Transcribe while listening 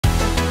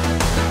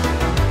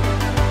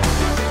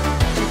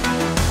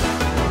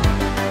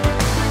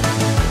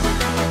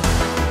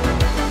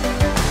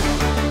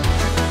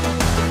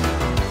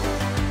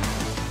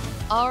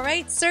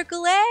right,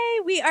 Circle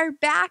A, we are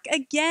back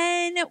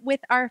again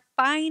with our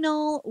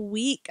final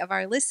week of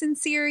our Listen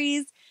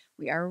series.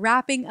 We are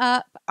wrapping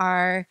up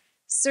our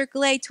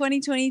Circle A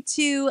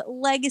 2022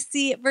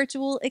 Legacy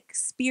Virtual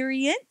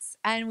Experience,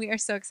 and we are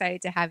so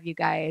excited to have you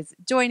guys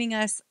joining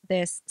us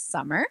this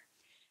summer.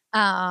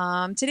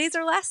 Today's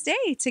our last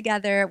day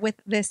together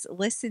with this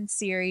Listen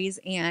series,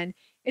 and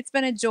it's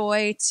been a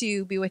joy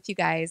to be with you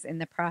guys in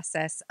the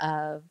process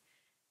of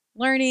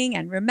learning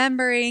and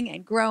remembering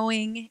and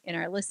growing in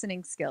our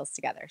listening skills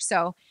together.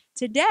 So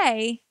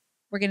today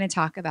we're going to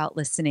talk about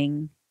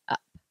listening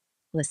up,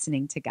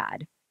 listening to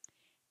God.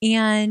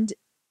 And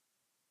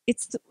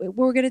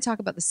we're going to talk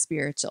about the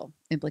spiritual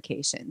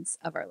implications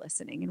of our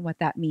listening and what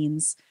that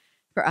means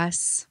for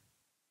us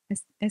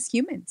as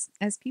humans,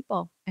 as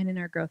people, and in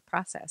our growth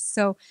process.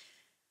 So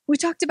we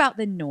talked about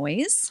the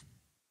noise,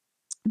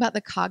 about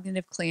the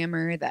cognitive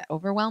clamor that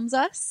overwhelms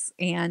us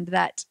and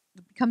that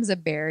becomes a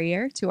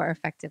barrier to our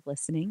effective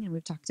listening. And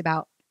we've talked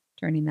about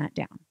turning that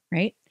down,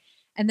 right?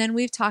 And then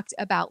we've talked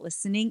about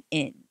listening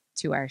in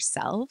to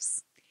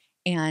ourselves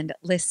and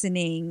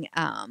listening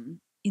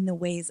in the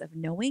ways of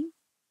knowing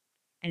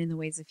and in the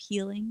ways of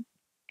healing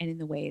and in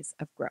the ways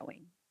of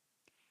growing.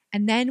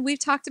 And then we've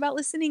talked about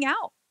listening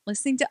out,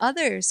 listening to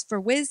others for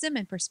wisdom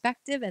and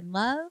perspective and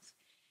love.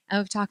 And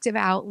we've talked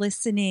about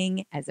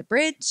listening as a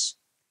bridge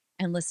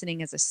and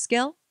listening as a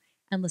skill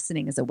and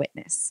listening as a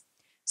witness.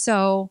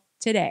 So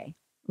today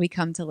we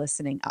come to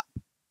listening up,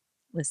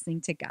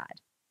 listening to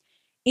God.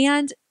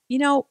 And,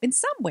 in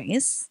some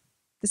ways,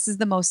 this is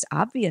the most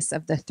obvious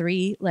of the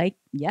three. Like,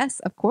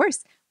 yes, of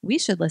course, we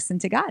should listen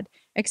to God,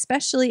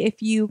 especially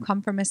if you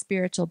come from a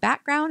spiritual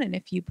background and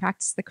if you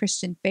practice the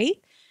Christian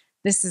faith.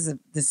 This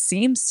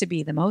seems to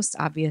be the most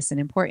obvious and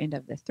important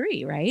of the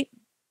three, right?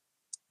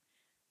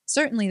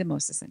 Certainly the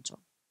most essential.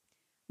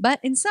 But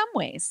in some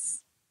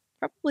ways,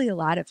 probably a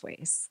lot of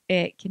ways,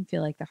 it can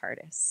feel like the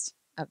hardest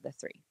of the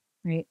three,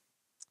 right?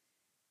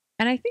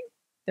 And I think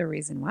the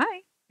reason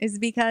why is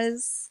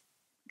because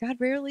God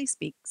rarely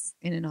speaks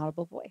in an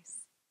audible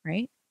voice,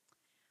 right?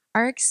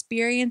 Our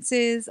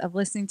experiences of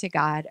listening to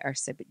God are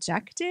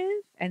subjective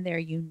and they're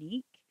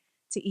unique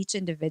to each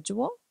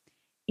individual.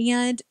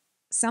 And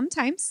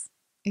sometimes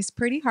it's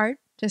pretty hard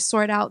to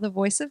sort out the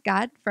voice of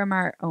God from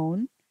our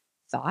own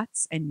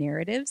thoughts and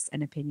narratives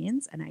and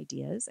opinions and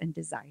ideas and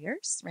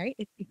desires, right?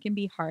 It can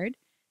be hard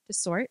to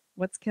sort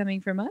what's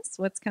coming from us,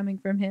 what's coming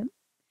from Him.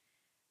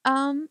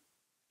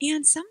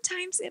 And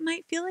sometimes it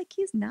might feel like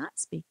He's not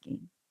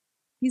speaking.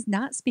 He's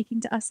not speaking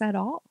to us at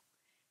all.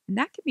 And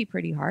that can be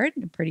pretty hard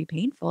and pretty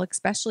painful,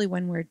 especially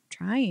when we're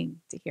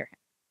trying to hear Him,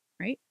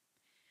 right?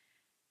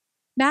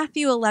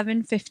 Matthew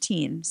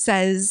 11:15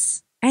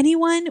 says,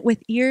 "Anyone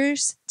with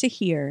ears to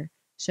hear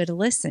should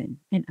listen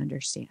and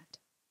understand."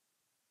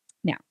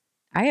 Now,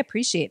 I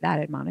appreciate that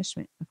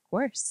admonishment, of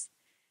course.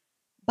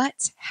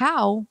 But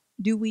how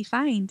do we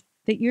find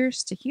the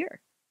ears to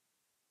hear?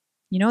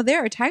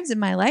 There are times in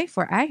my life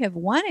where I have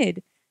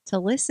wanted to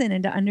listen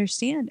and to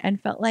understand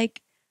and felt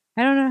like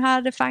I don't know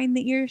how to find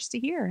the ears to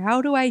hear.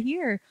 How do I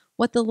hear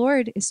what the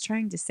Lord is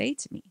trying to say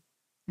to me?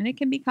 And it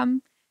can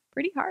become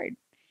pretty hard.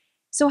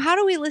 So how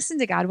do we listen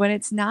to God when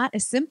it's not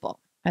as simple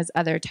as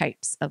other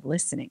types of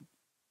listening?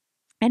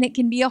 And it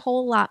can be a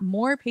whole lot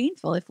more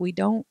painful if we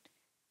don't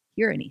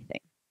hear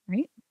anything,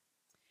 right?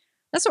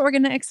 That's what we're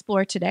going to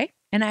explore today.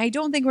 And I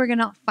don't think we're going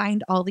to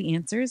find all the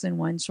answers in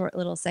one short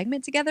little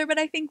segment together, but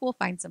I think we'll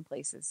find some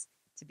places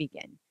to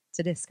begin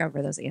to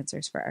discover those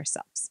answers for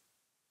ourselves.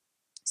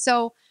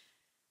 So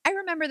I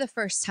remember the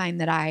first time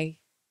that I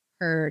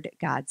heard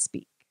God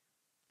speak.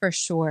 For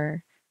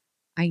sure,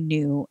 I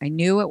knew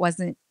it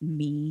wasn't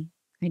me.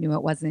 I knew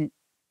it wasn't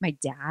my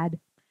dad.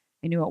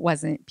 I knew it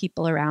wasn't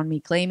people around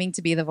me claiming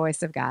to be the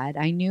voice of God.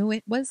 I knew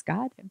it was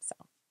God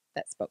Himself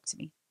that spoke to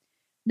me.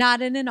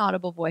 Not in an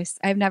audible voice.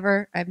 I've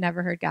never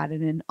heard God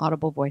in an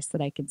audible voice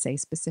that I can say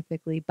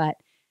specifically, but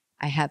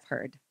I have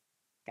heard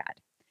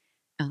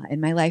God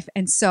in my life.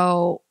 And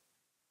so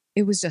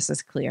it was just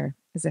as clear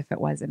as if it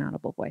was an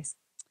audible voice.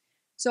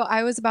 So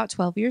I was about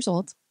 12 years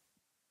old,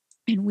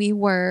 and we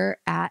were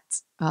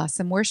at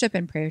some worship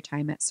and prayer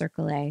time at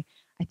Circle A.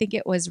 I think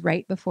it was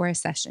right before a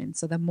session.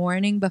 So the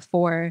morning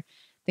before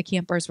the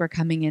campers were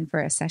coming in for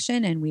a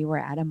session, and we were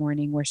at a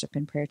morning worship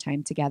and prayer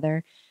time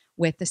together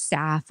with the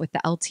staff, with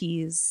the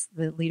LTs,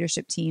 the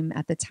leadership team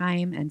at the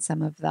time, and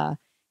some of the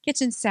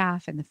kitchen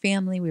staff and the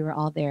family. We were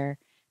all there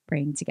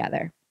praying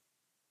together.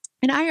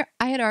 And I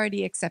had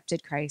already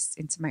accepted Christ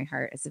into my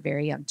heart as a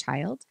very young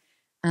child,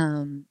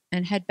 and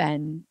had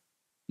been,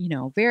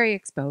 very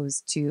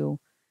exposed to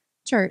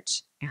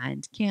church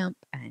and camp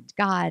and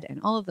God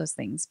and all of those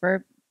things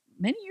for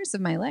many years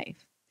of my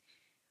life.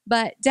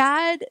 But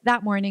Dad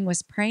that morning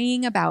was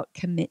praying about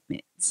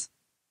commitment.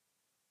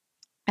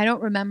 I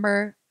don't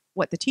remember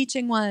what the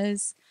teaching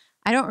was.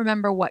 I don't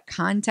remember what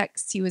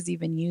context he was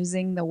even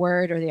using the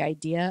word or the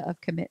idea of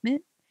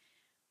commitment.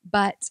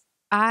 But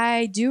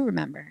I do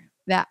remember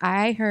that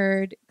I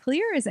heard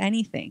clear as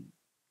anything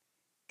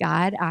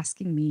God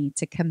asking me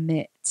to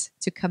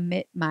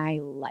commit my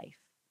life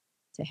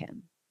to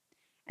Him.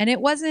 And it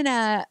wasn't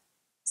a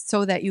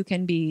so that you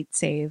can be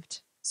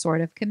saved sort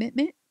of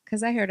commitment,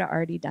 because I had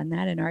already done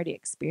that and already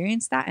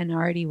experienced that and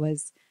already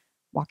was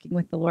walking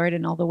with the Lord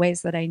in all the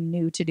ways that I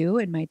knew to do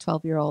in my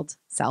 12-year-old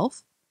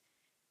self.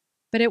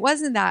 But it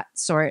wasn't that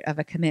sort of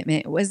a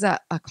commitment. It was a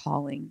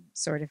calling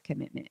sort of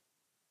commitment.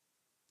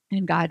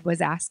 And God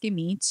was asking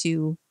me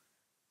to,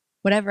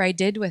 whatever I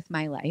did with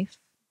my life,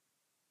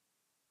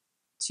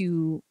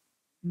 to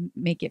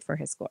make it for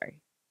his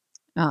glory.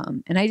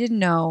 And I didn't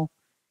know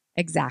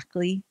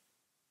exactly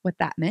what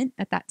that meant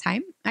at that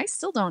time. I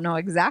still don't know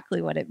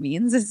exactly what it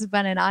means. This has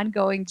been an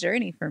ongoing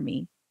journey for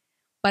me.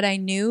 But I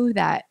knew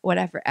that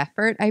whatever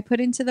effort I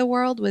put into the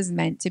world was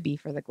meant to be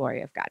for the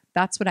glory of God.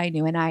 That's what I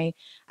knew. And I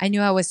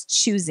knew I was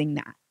choosing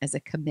that as a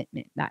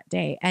commitment that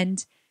day.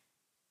 And,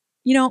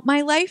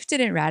 my life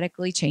didn't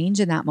radically change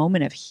in that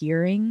moment of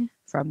hearing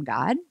from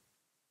God.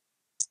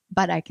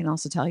 But I can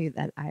also tell you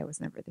that I was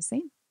never the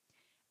same,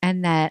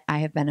 and that I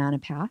have been on a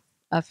path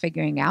of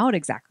figuring out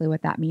exactly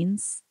what that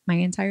means my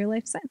entire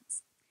life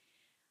since.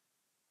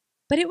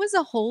 But it was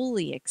a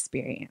holy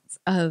experience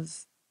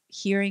of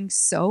hearing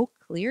so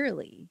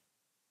clearly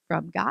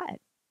from God,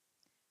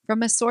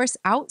 from a source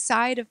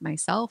outside of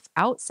myself,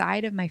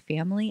 outside of my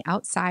family,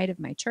 outside of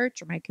my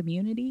church or my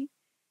community.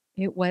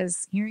 It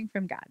was hearing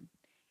from God.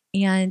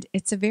 And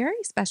it's a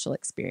very special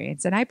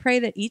experience. And I pray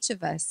that each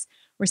of us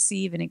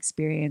receive an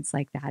experience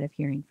like that of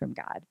hearing from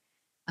God.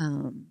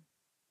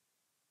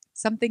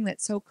 Something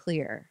that's so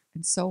clear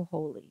and so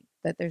holy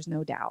that there's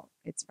no doubt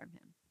it's from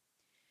Him.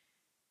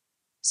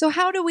 So,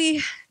 how do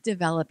we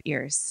develop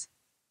ears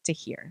to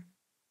hear,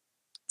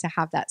 to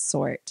have that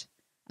sort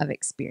of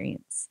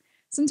experience?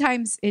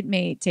 Sometimes it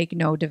may take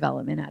no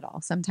development at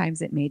all.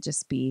 Sometimes it may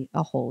just be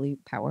a holy,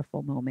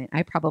 powerful moment.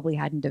 I probably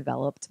hadn't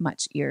developed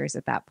much ears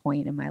at that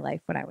point in my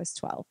life when I was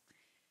 12.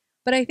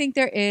 But I think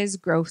there is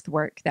growth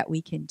work that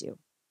we can do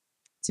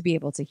to be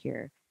able to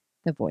hear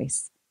the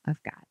voice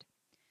of God.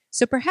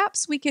 So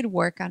perhaps we could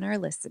work on our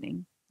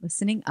listening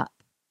up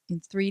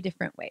in 3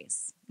 different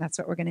ways. That's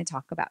what we're going to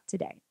talk about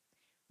today.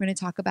 We're going to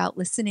talk about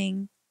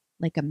listening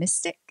like a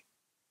mystic,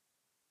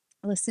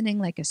 listening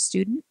like a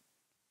student,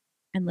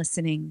 and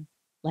listening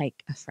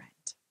like a friend.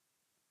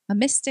 A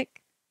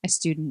mystic, a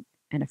student,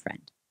 and a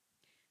friend.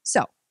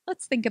 So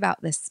let's think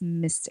about this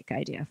mystic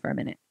idea for a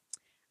minute.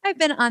 I've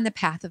been on the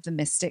path of the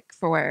mystic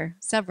for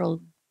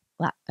several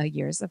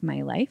years of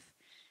my life.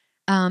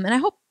 And I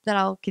hope that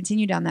I'll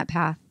continue down that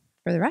path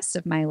for the rest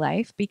of my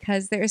life,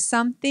 because there is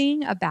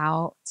something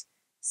about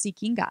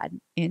seeking God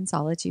in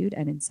solitude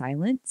and in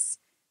silence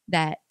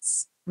that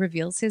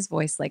reveals his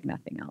voice like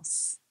nothing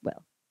else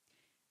will.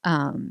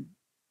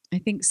 I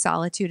think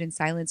solitude and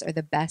silence are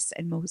the best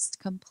and most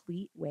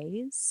complete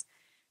ways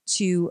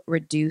to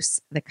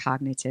reduce the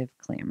cognitive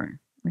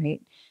clamor,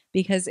 right?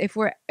 Because if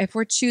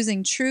we're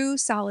choosing true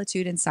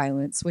solitude and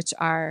silence, which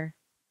are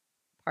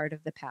part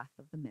of the path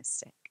of the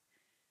mystic,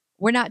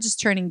 we're not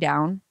just turning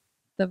down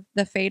the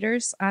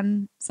faders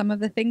on some of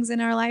the things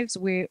in our lives.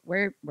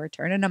 We're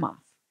turning them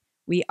off.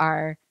 We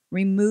are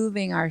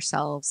removing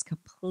ourselves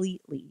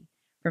completely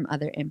from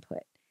other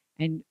input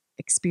and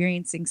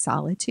experiencing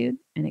solitude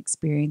and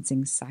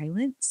experiencing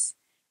silence.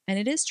 And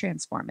it is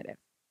transformative.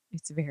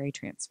 It's very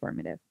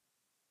transformative.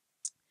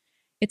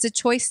 It's a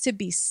choice to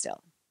be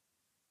still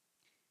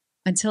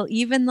until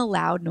even the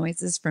loud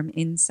noises from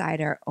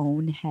inside our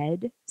own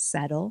head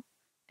settle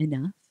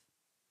enough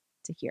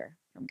to hear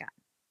from God.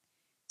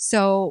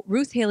 So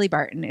Ruth Haley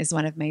Barton is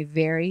one of my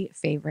very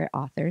favorite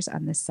authors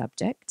on this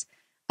subject.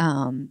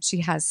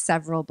 She has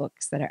several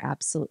books that are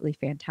absolutely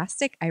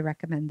fantastic. I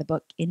recommend the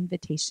book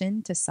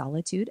Invitation to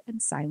Solitude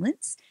and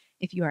Silence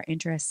if you are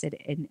interested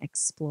in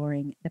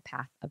exploring the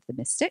path of the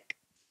mystic.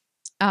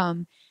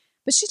 But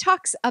she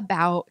talks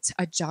about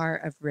a jar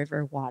of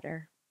river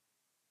water.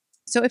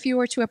 So if you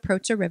were to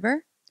approach a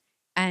river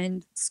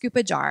and scoop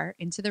a jar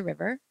into the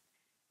river,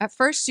 at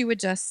first you would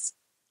just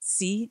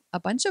see a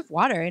bunch of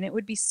water and it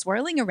would be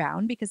swirling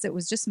around because it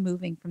was just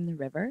moving from the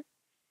river.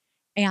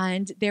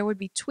 And there would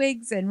be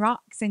twigs and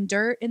rocks and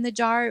dirt in the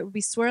jar. It would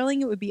be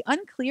swirling. It would be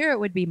unclear. It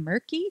would be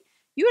murky.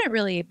 You wouldn't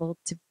really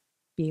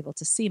be able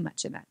to see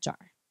much in that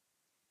jar.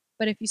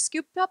 But if you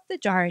scooped up the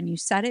jar and you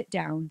set it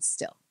down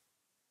still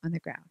on the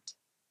ground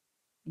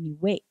and you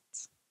wait,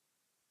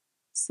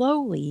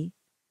 slowly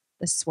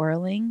the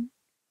swirling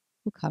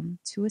will come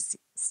to a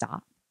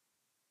stop,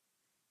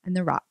 and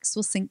the rocks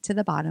will sink to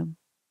the bottom,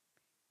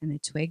 and the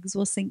twigs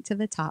will sink to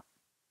the top,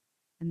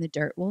 and the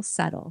dirt will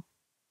settle.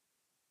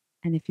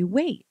 And if you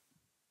wait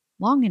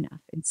long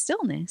enough in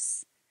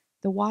stillness,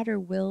 the water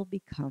will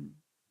become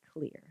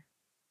clear.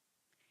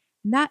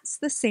 And that's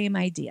the same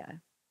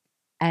idea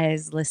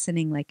as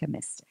listening like a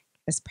mystic,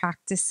 as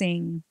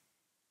practicing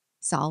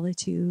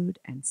solitude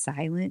and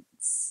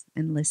silence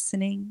and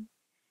listening.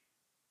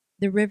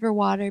 The river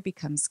water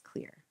becomes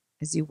clear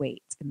as you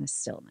wait in the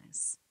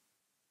stillness.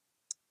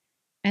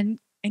 And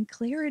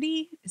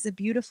clarity is a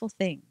beautiful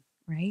thing,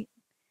 right?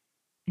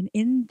 And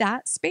in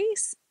that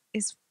space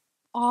is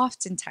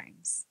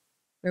oftentimes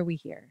where we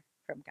hear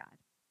from God.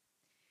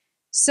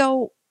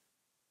 So,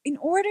 in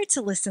order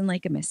to listen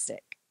like a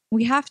mystic,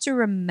 we have to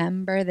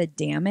remember the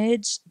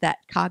damage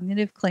that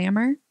cognitive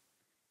clamor,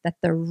 that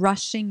the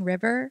rushing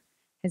river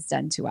has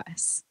done to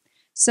us.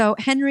 So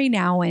Henry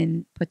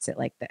Nouwen puts it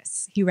like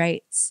this. He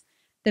writes,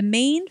 "The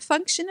main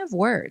function of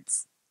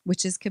words,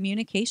 which is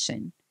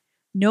communication,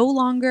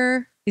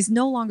 is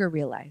no longer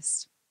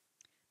realized.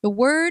 The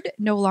word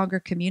no longer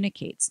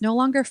communicates, no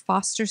longer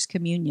fosters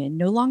communion,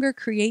 no longer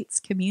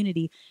creates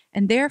community,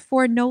 and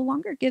therefore no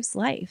longer gives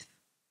life.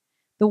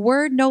 The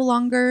word no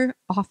longer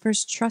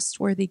offers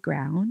trustworthy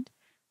ground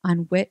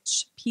on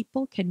which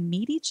people can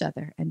meet each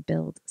other and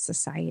build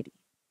society."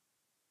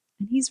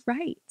 And he's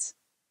right.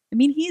 I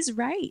mean, he's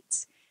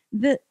right.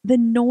 The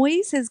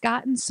noise has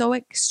gotten so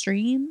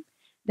extreme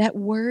that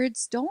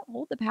words don't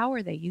hold the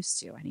power they used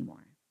to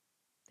anymore.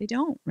 They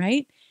don't,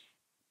 right?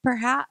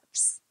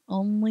 Perhaps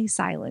only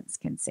silence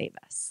can save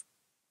us.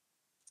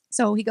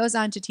 So he goes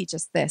on to teach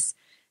us this.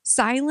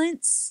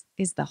 Silence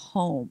is the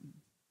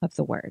home of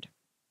the word.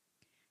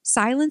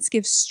 Silence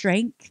gives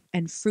strength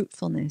and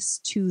fruitfulness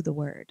to the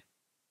word.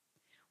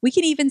 We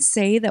can even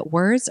say that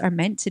words are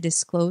meant to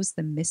disclose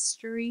the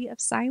mystery of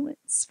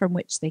silence from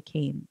which they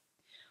came.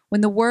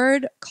 When the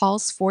word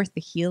calls forth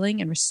the healing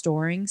and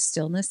restoring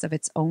stillness of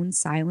its own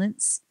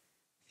silence,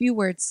 few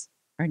words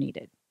are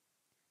needed.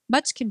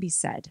 Much can be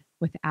said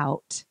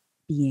without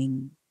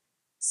being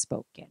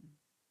spoken.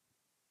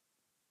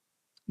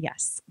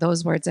 Yes,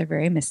 those words are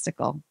very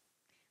mystical,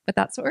 but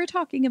that's what we're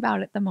talking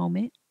about at the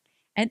moment.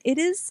 And it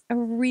is a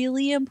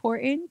really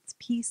important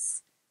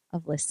piece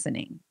of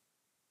listening.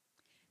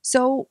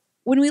 So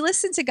when we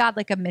listen to God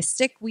like a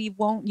mystic, we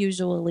won't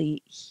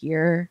usually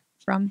hear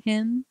from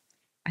him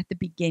at the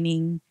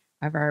beginning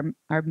of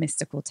our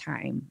mystical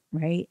time,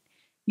 right?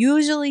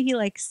 Usually he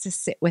likes to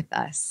sit with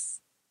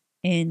us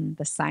in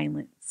the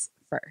silence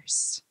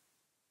first.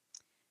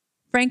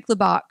 Frank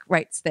Lebach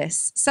writes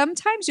this: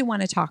 "Sometimes you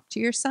want to talk to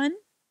your son,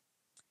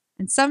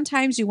 and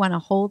sometimes you want to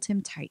hold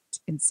him tight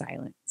in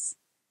silence.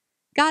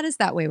 God is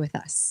that way with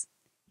us.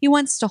 He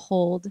wants to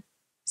hold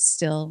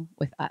still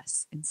with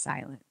us in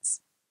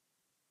silence."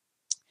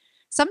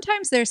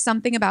 Sometimes there's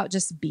something about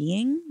just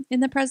being in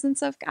the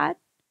presence of God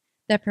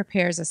that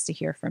prepares us to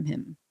hear from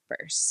him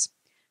first.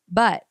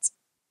 But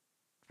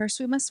first,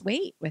 we must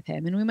wait with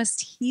him, and we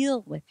must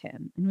heal with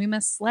him, and we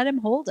must let him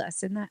hold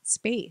us in that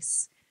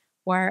space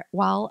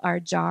while our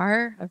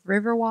jar of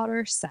river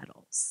water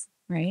settles,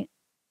 right?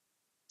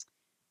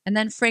 And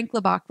then Frank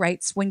Lebach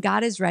writes, "When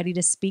God is ready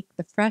to speak,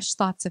 the fresh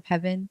thoughts of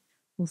heaven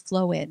will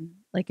flow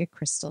in like a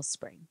crystal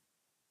spring."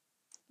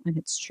 And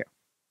it's true.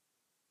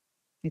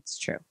 It's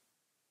true.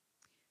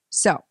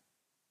 So,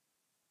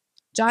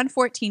 John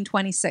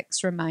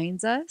 14:26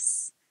 reminds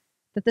us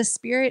that the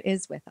Spirit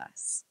is with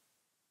us.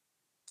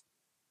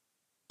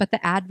 "But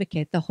the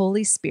Advocate, the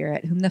Holy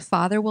Spirit, whom the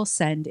Father will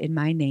send in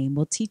my name,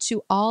 will teach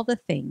you all the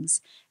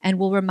things and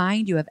will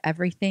remind you of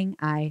everything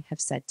I have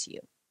said to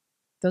you."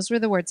 Those were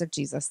the words of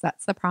Jesus.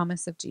 That's the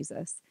promise of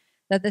Jesus,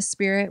 that the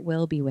Spirit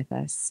will be with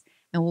us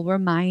and will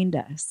remind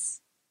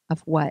us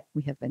of what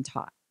we have been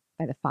taught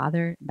by the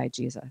Father and by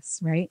Jesus,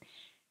 right?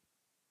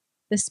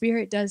 The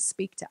Spirit does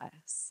speak to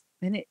us.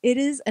 And it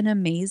is an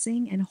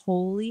amazing and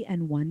holy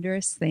and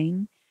wondrous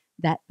thing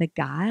that the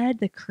God,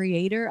 the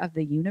creator of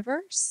the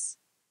universe,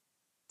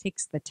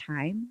 takes the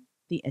time,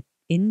 the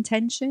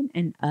intention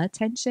and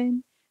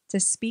attention to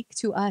speak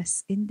to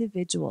us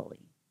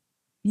individually,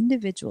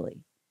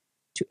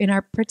 in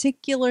our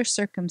particular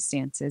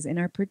circumstances, in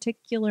our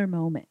particular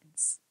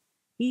moments.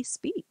 He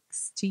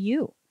speaks to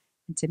you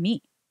and to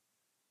me.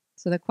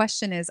 So the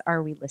question is,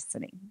 are we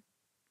listening?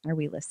 Are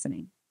we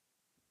listening?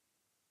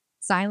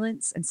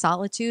 Silence and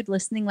solitude,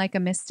 listening like a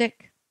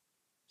mystic,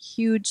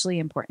 hugely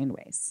important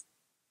ways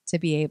to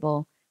be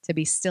able to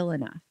be still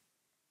enough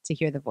to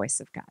hear the voice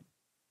of God.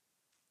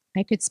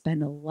 I could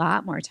spend a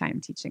lot more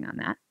time teaching on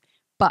that,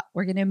 but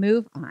we're going to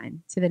move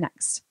on to the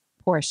next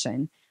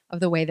portion of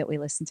the way that we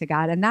listen to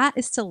God, and that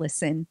is to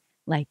listen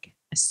like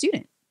a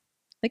student,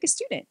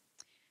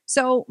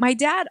 So my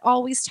dad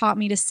always taught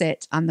me to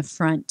sit on the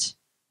front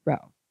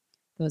row.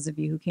 Those of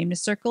you who came to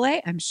Circle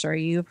A, I'm sure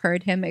you've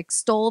heard him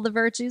extol the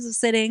virtues of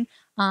sitting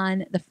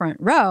on the front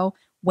row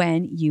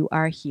when you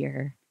are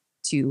here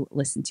to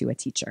listen to a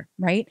teacher,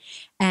 right?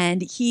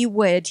 And he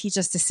would teach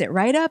us to sit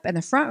right up in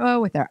the front row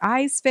with our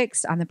eyes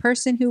fixed on the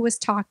person who was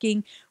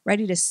talking,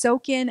 ready to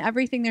soak in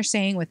everything they're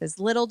saying with as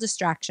little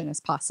distraction as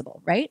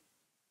possible, right?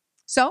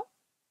 So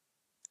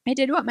I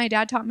did what my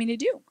dad taught me to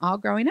do all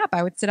growing up.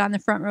 I would sit on the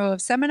front row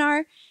of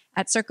seminar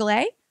at Circle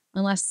A.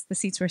 Unless the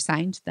seats were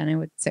signed, then I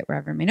would sit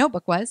wherever my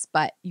notebook was,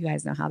 but you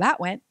guys know how that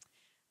went.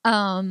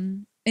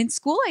 In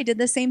school, I did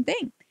the same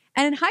thing.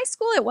 And in high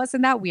school, it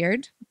wasn't that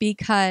weird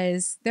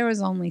because there was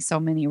only so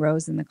many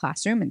rows in the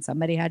classroom and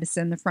somebody had to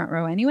sit in the front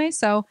row anyway.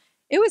 So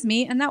it was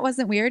me, and that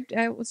wasn't weird.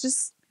 It was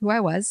just who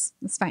I was.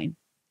 It's fine.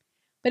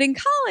 But in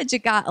college,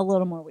 it got a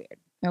little more weird,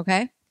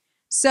 okay?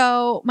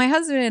 So my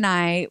husband and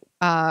I,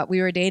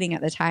 we were dating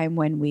at the time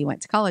when we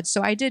went to college.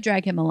 So I did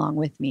drag him along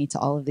with me to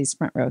all of these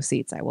front row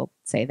seats. I will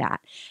say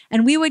that.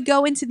 And we would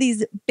go into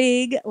these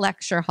big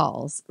lecture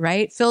halls,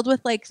 right? Filled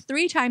with like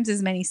 3 times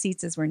as many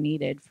seats as were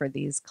needed for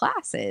these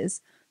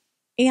classes.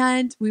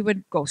 And we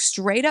would go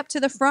straight up to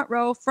the front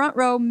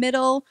row,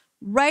 middle,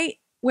 right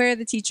where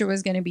the teacher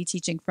was going to be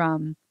teaching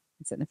from.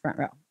 It's in the front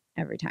row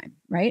every time,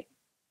 right?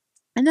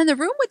 And then the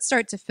room would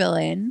start to fill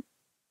in.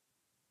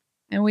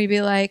 And we'd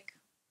be like,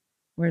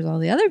 where's all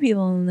the other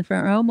people in the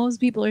front row? Most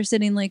people are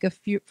sitting like a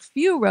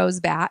few rows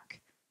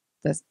back.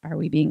 Are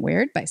we being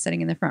weird by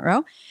sitting in the front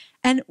row?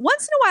 And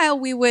once in a while,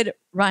 we would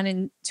run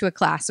into a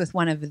class with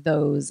one of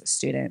those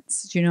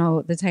students. Do you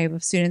know the type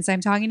of students I'm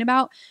talking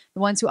about?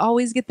 The ones who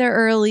always get there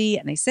early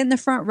and they sit in the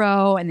front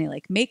row and they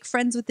like make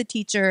friends with the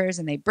teachers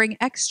and they bring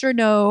extra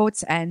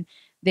notes and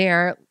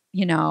they're,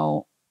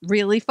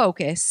 really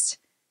focused.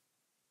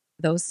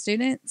 Those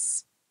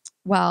students.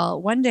 Well,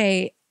 one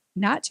day,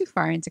 not too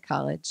far into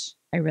college,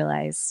 I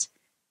realized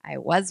I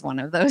was one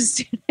of those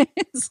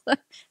students.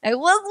 I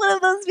was one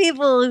of those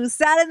people who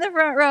sat in the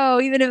front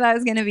row, even if I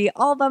was going to be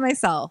all by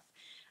myself.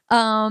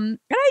 And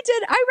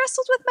I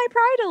wrestled with my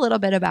pride a little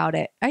bit about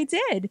it. I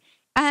did.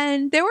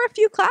 And there were a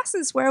few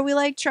classes where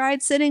we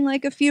tried sitting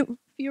like a few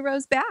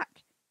rows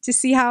back to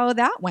see how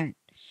that went.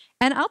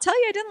 And I'll tell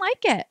you, I didn't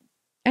like it.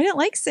 I didn't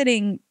like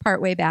sitting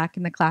partway back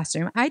in the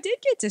classroom. I did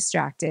get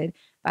distracted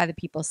by the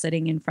people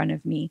sitting in front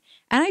of me.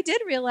 And I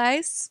did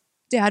realize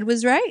Dad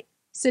was right.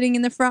 Sitting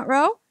in the front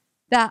row,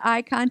 that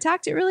eye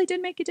contact, it really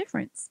did make a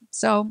difference.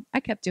 So I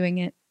kept doing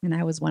it, and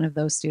I was one of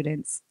those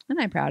students, and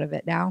I'm proud of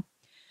it now.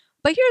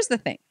 But here's the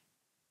thing.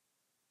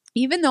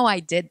 Even though I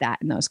did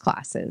that in those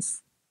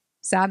classes,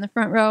 sat in the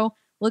front row,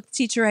 looked the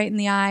teacher right in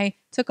the eye,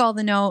 took all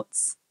the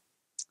notes,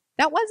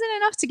 that wasn't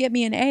enough to get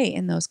me an A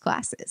in those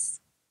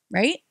classes,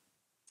 right?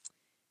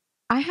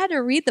 I had to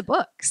read the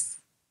books.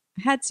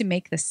 I had to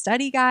make the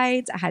study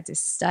guides. I had to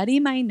study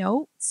my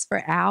notes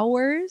for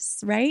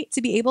hours, right?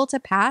 To be able to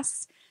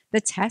pass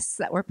the tests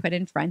that were put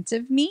in front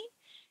of me.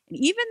 And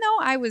even though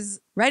I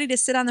was ready to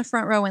sit on the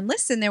front row and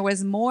listen, there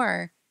was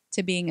more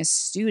to being a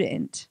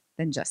student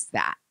than just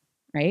that,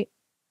 right?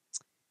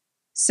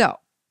 So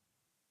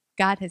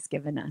God has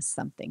given us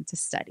something to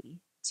study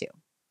too.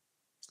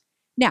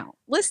 Now,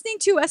 listening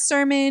to a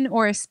sermon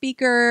or a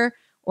speaker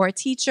or a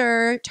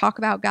teacher talk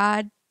about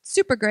God,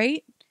 super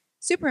great.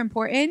 Super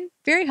important,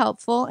 very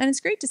helpful, and it's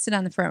great to sit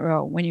on the front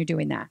row when you're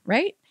doing that,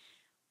 right?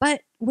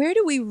 But where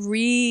do we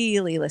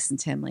really listen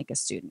to him like a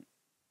student?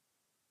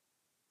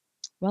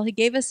 Well, he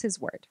gave us his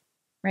word,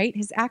 right?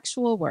 His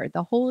actual word,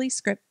 the Holy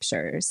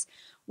Scriptures,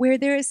 where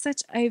there is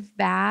such a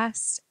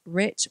vast,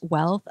 rich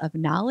wealth of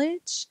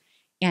knowledge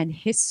and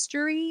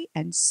history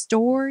and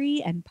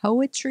story and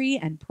poetry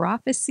and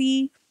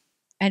prophecy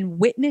and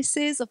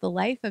witnesses of the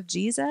life of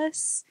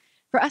Jesus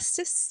for us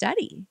to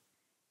study.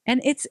 And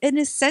it's an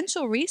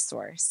essential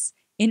resource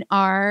in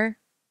our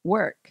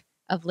work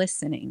of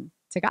listening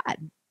to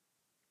God.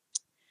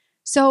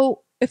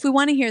 So if we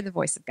want to hear the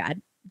voice of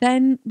God,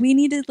 then we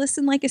need to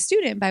listen like a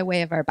student by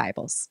way of our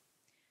Bibles.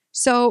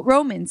 So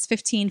Romans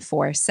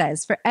 15:4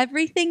 says, "For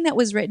everything that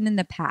was written in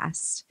the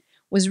past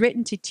was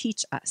written to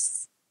teach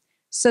us,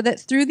 so that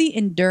through the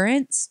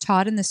endurance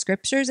taught in the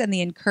Scriptures and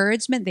the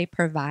encouragement they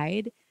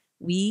provide,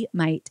 we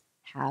might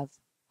have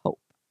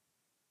hope."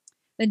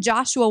 Then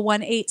Joshua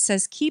 1:8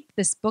 says, "Keep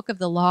this book of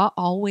the law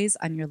always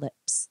on your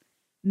lips.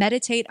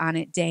 Meditate on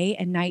it day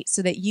and night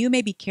so that you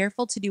may be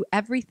careful to do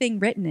everything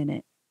written in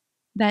it.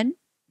 Then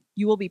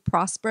you will be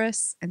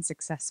prosperous and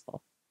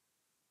successful."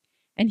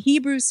 And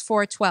Hebrews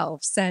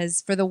 4:12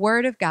 says, "For the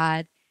word of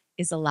God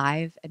is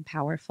alive and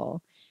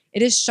powerful.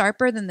 It is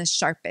sharper than the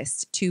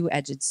sharpest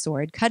two-edged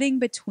sword, cutting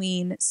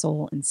between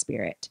soul and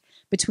spirit,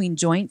 between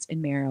joint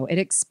and marrow. It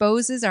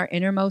exposes our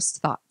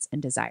innermost thoughts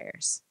and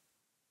desires."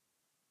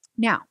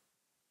 Now,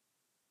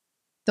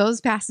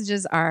 those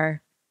passages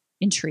are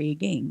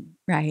intriguing,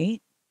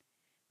 right?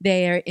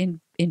 They are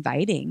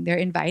inviting. They're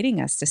inviting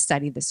us to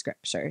study the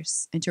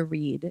Scriptures and to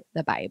read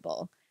the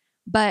Bible.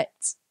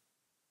 But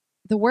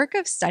the work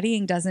of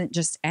studying doesn't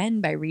just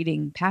end by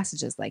reading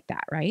passages like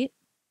that, right?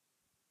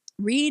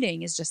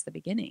 Reading is just the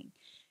beginning.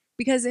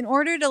 Because in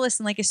order to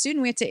listen like a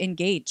student, we have to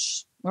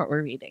engage what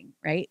we're reading,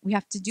 right? We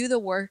have to do the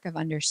work of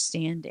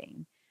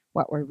understanding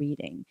what we're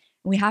reading.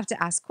 We have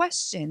to ask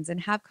questions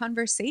and have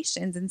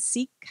conversations and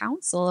seek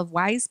counsel of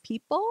wise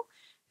people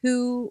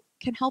who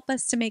can help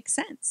us to make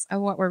sense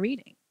of what we're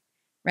reading,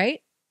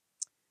 right?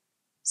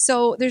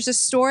 So there's a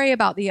story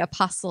about the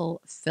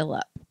Apostle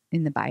Philip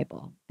in the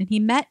Bible, and he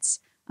met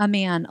a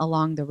man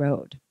along the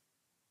road.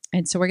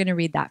 And so we're going to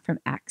read that from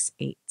Acts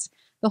 8.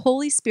 The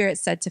Holy Spirit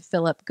said to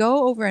Philip,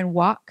 "Go over and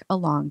walk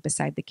along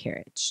beside the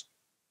carriage."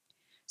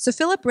 So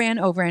Philip ran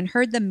over and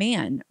heard the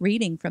man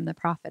reading from the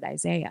prophet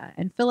Isaiah.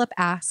 And Philip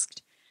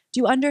asked, "Do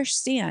you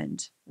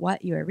understand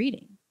what you are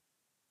reading?"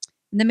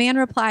 And the man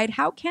replied,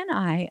 "How can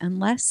I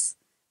unless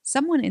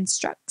someone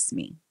instructs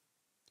me?"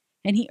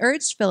 And he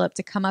urged Philip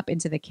to come up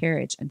into the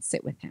carriage and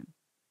sit with him.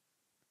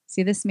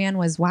 See, this man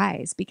was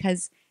wise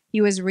because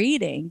he was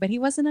reading, but he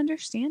wasn't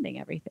understanding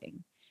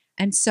everything.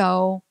 And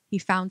so he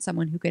found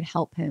someone who could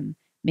help him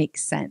make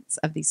sense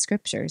of these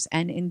scriptures.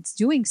 And in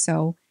doing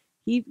so,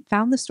 he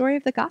found the story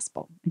of the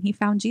gospel and he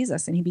found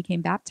Jesus and he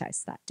became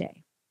baptized that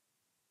day.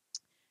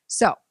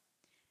 So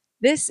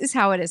this is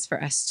how it is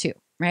for us too,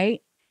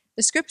 right?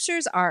 The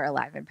scriptures are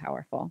alive and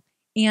powerful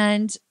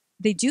and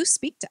they do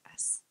speak to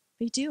us.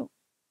 They do.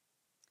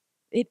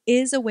 It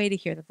is a way to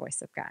hear the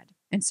voice of God.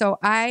 And so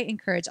I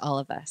encourage all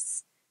of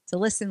us to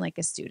listen like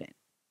a student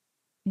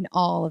in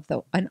all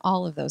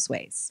of those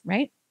ways,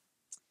 right?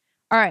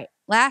 All right,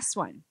 last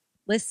one.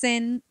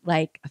 Listen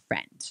like a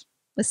friend.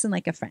 Listen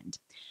like a friend.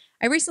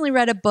 I recently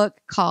read a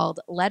book called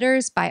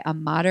Letters by a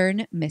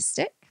Modern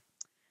Mystic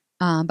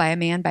by a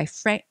man by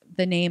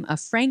the name of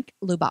Frank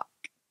Lubbock.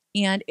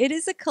 And it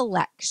is a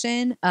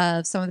collection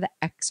of some of the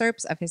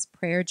excerpts of his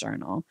prayer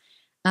journal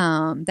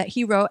that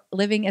he wrote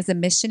living as a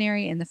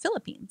missionary in the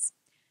Philippines.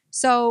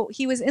 So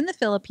he was in the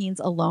Philippines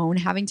alone,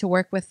 having to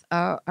work with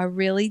a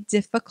really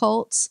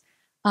difficult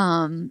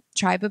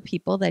tribe of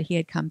people that he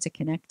had come to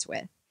connect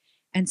with.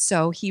 And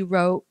so he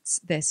wrote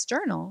this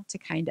journal to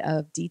kind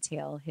of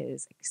detail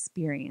his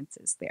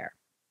experiences there.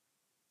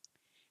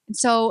 And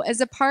so as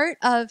a part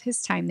of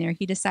his time there,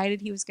 he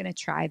decided he was going to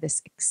try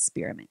this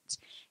experiment.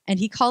 And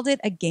he called it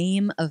a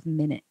game of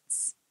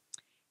minutes.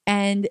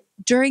 And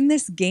during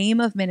this game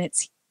of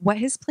minutes, what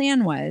his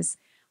plan was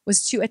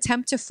to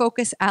attempt to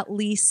focus at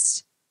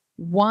least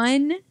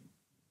one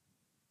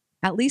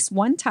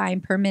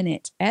time per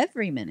minute,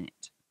 every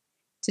minute,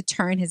 to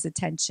turn his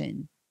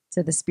attention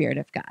to the Spirit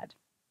of God.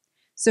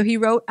 So he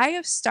wrote,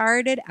 I've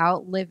started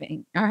out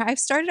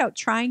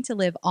trying to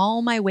live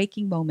all my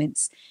waking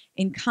moments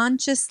in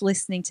conscious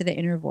listening to the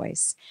inner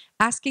voice,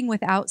 asking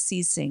without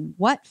ceasing,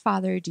 what,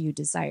 Father, do you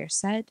desire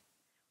said?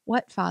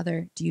 What,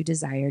 Father, do you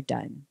desire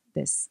done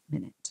this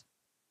minute?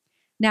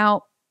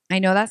 Now, I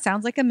know that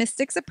sounds like a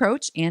mystic's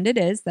approach, and it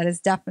is. That is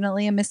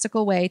definitely a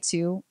mystical way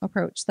to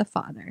approach the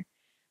Father.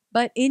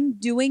 But in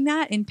doing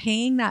that, in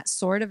paying that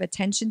sort of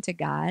attention to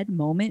God,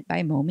 moment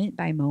by moment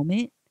by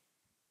moment,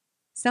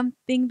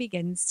 something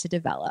begins to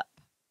develop,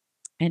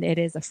 and it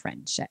is a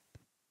friendship.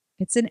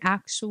 It's an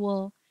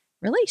actual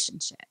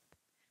relationship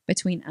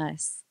between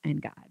us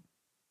and God.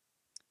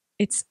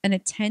 It's an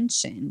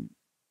attention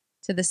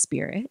to the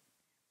Spirit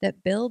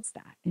that builds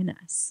that in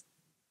us.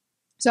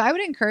 So I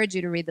would encourage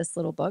you to read this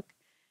little book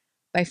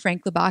by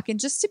Frank Lubbock and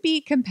just to be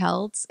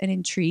compelled and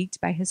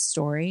intrigued by his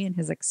story and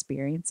his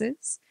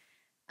experiences,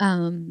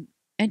 and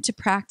to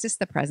practice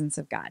the presence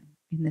of God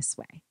in this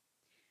way.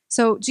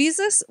 So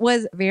Jesus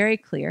was very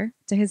clear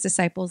to his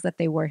disciples that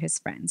they were his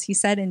friends. He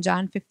said in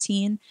John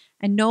 15,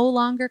 I no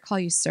longer call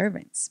you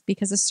servants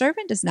because a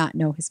servant does not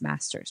know his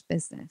master's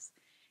business.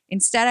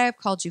 Instead, I have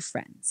called you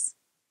friends.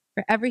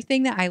 For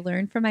everything that I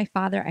learned from my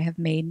Father, I have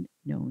made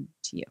known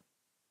to you.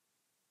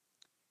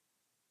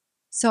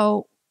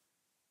 So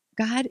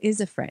God is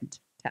a friend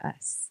to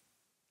us.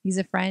 He's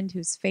a friend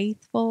who's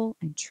faithful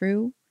and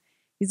true.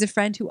 He's a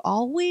friend who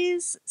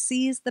always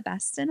sees the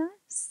best in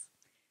us,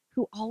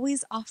 who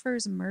always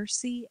offers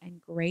mercy and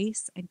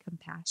grace and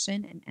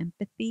compassion and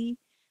empathy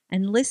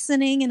and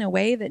listening in a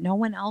way that no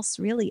one else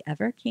really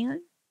ever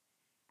can.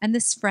 And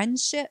this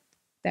friendship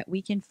that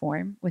we can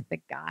form with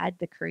the God,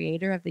 the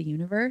creator of the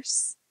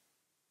universe,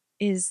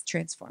 is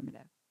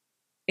transformative.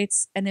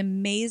 It's an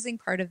amazing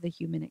part of the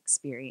human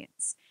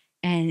experience.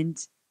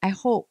 And I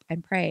hope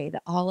and pray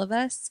that all of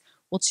us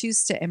will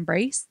choose to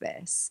embrace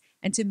this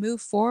and to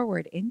move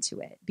forward into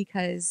it,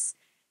 because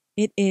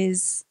it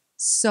is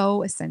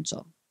so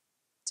essential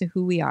to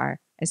who we are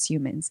as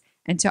humans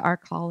and to our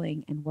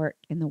calling and work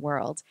in the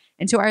world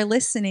and to our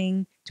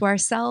listening to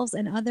ourselves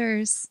and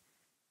others.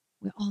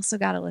 We also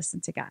got to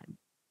listen to God.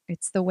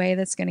 It's the way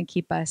that's going to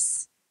keep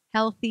us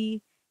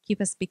healthy,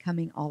 keep us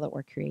becoming all that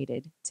we're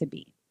created to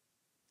be.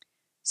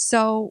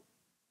 So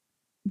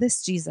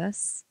this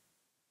Jesus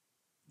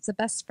is the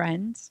best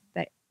friend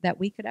that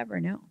we could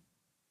ever know.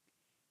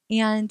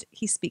 And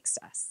he speaks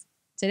to us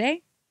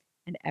today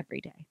and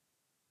every day.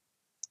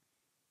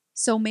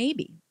 So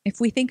maybe if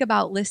we think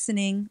about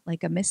listening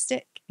like a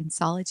mystic in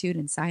solitude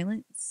and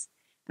silence,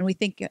 and we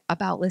think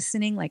about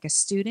listening like a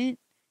student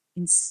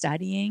in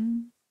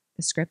studying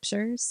the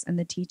scriptures and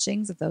the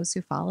teachings of those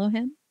who follow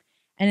him,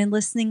 and in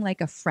listening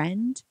like a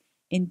friend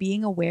in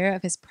being aware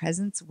of his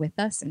presence with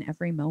us in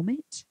every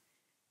moment,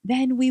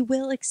 then we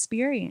will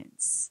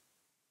experience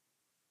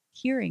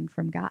hearing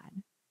from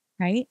God,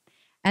 right?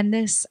 And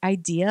this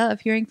idea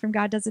of hearing from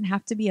God doesn't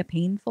have to be a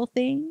painful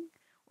thing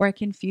or a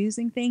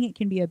confusing thing. It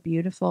can be a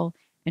beautiful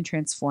and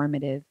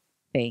transformative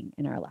thing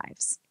in our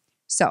lives.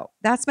 So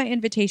that's my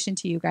invitation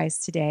to you guys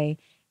today.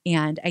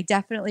 And I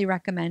definitely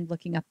recommend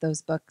looking up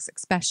those books,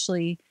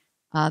 especially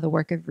the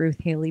work of Ruth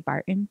Haley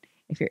Barton,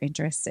 if you're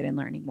interested in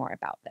learning more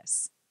about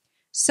this.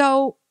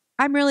 So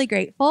I'm really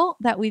grateful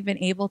that we've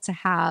been able to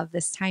have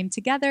this time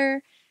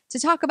together to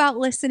talk about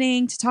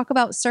listening, to talk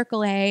about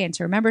Circle A, and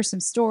to remember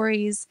some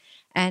stories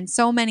and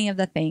so many of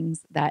the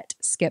things that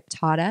Skip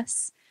taught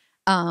us.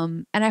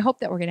 And I hope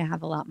that we're going to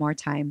have a lot more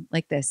time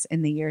like this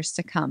in the years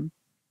to come.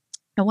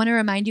 I want to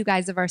remind you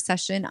guys of our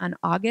session on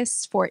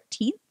August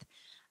 14th.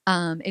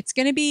 It's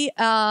going to be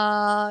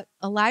a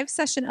live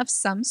session of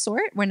some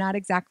sort. We're not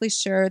exactly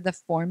sure the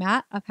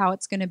format of how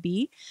it's going to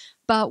be,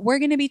 but we're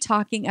going to be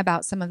talking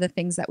about some of the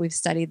things that we've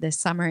studied this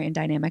summer in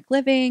dynamic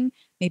living,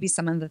 maybe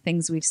some of the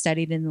things we've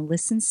studied in the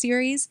Listen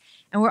series.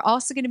 And we're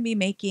also going to be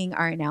making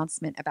our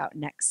announcement about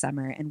next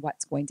summer and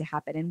what's going to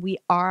happen. And we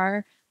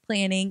are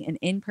planning an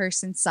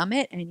in-person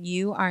summit, and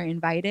you are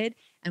invited.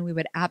 And we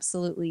would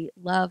absolutely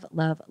love,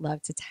 love,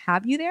 love to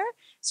have you there.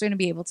 So we're going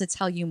to be able to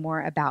tell you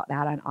more about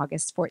that on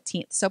August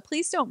 14th. So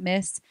please don't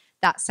miss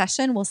that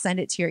session. We'll send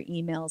it to your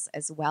emails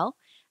as well.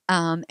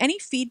 Any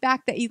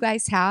feedback that you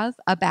guys have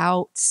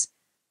about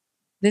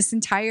this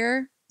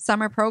entire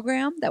summer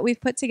program that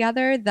we've put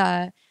together,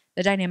 the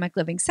Dynamic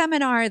Living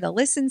Seminar, the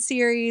Listen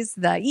series,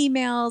 the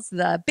emails,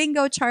 the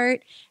bingo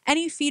chart,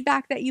 any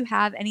feedback that you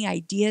have, any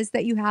ideas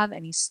that you have,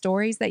 any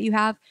stories that you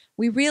have,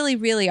 we really,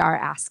 really are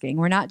asking.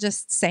 We're not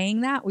just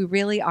saying that, we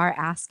really are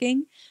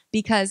asking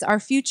because our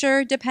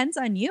future depends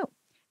on you.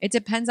 It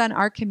depends on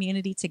our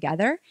community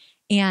together.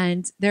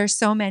 And there's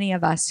so many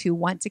of us who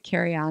want to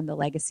carry on the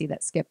legacy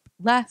that Skip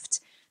left,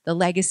 the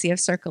legacy of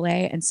Circle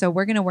A. And so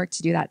we're going to work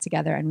to do that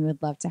together, and we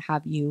would love to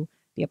have you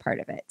be a part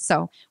of it.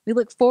 So we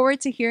look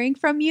forward to hearing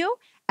from you,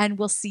 and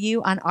we'll see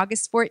you on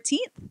August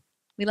 14th.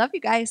 We love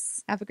you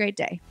guys. Have a great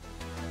day.